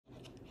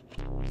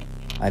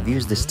I've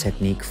used this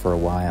technique for a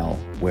while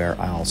where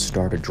I'll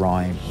start a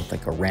drawing with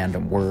like a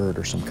random word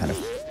or some kind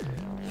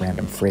of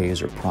random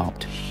phrase or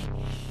prompt.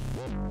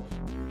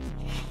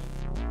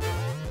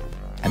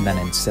 And then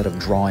instead of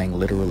drawing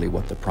literally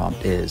what the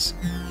prompt is,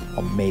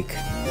 I'll make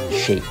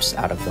shapes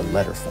out of the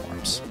letter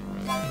forms,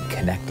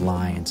 connect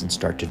lines and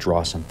start to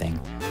draw something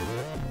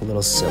a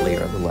little silly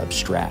or a little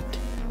abstract.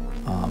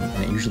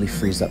 And it usually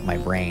frees up my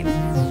brain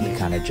to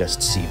kind of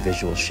just see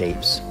visual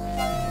shapes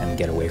and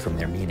get away from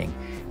their meaning.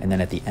 And then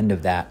at the end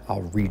of that,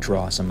 I'll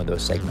redraw some of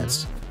those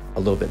segments a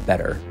little bit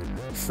better,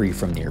 free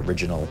from the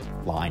original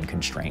line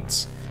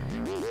constraints.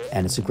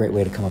 And it's a great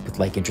way to come up with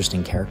like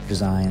interesting character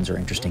designs or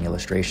interesting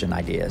illustration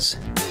ideas.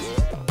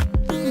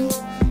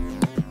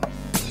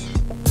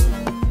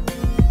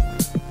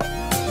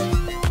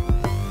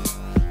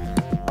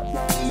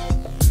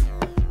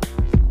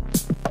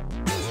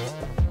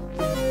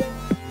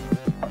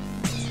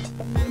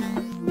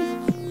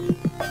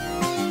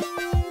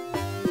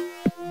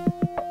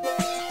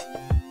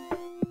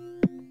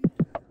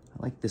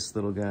 I like this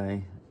little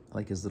guy. I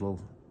like his little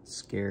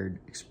scared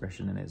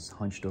expression and his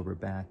hunched over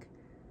back.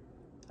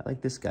 I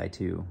like this guy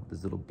too, with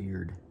his little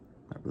beard.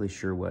 Not really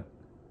sure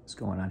what's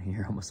going on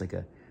here, almost like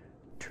a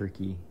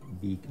turkey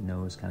beak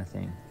nose kind of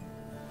thing.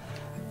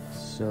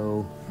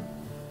 So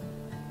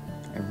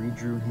I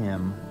redrew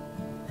him,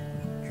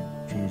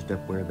 changed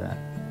up where that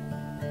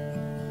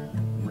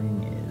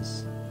ring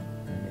is.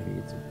 And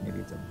maybe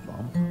it's a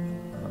bump. I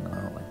don't know,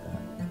 I don't like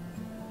that.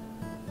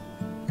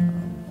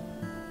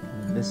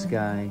 And this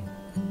guy,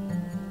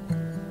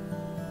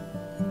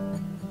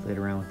 played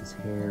around with his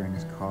hair and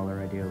his collar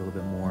idea a little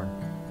bit more.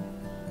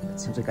 It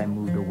seems like I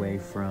moved away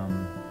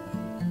from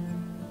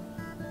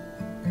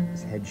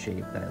this head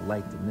shape that I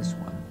liked in this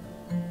one,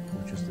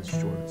 which was this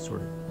short,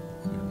 sort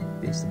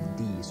of, based on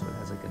the D, so it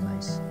has like a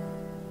nice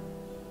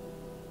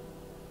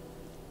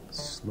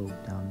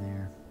slope down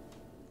there.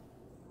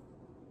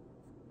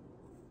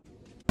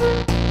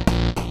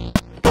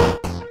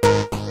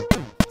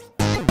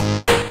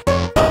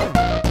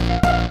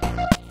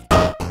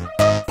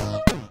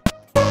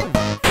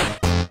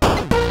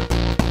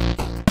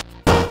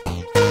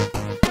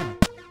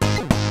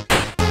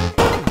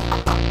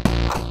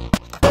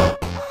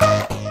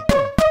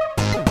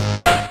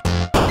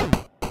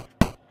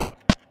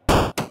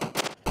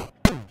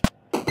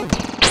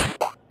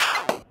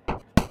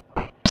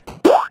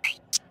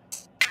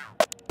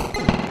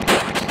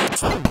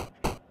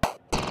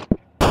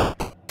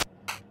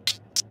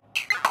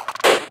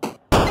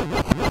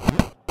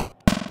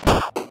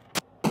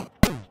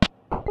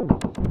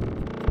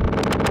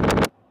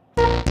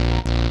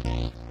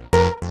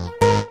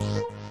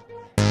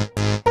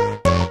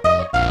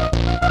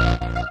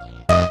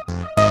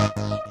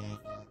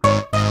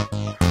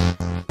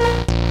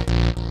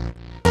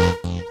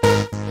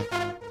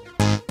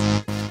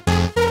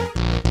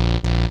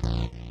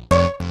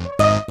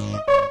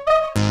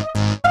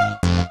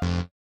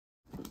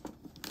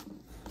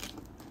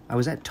 I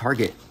was at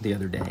Target the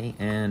other day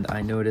and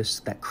I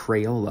noticed that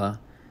Crayola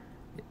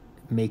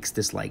makes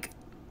this like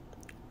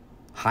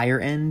higher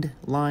end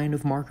line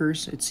of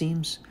markers, it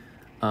seems.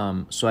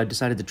 So I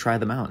decided to try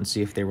them out and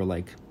see if they were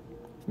like,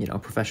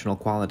 professional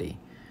quality.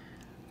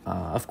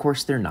 Of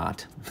course they're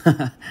not.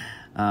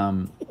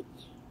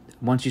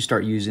 Once you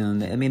start using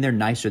them, I mean, they're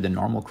nicer than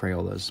normal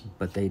Crayolas,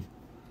 but they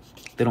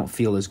don't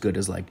feel as good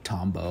as like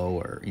Tombow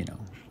or,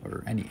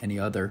 or any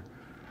other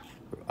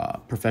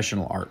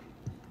professional art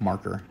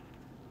marker.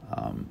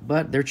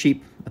 But they're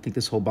cheap. I think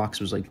this whole box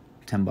was like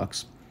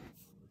 $10.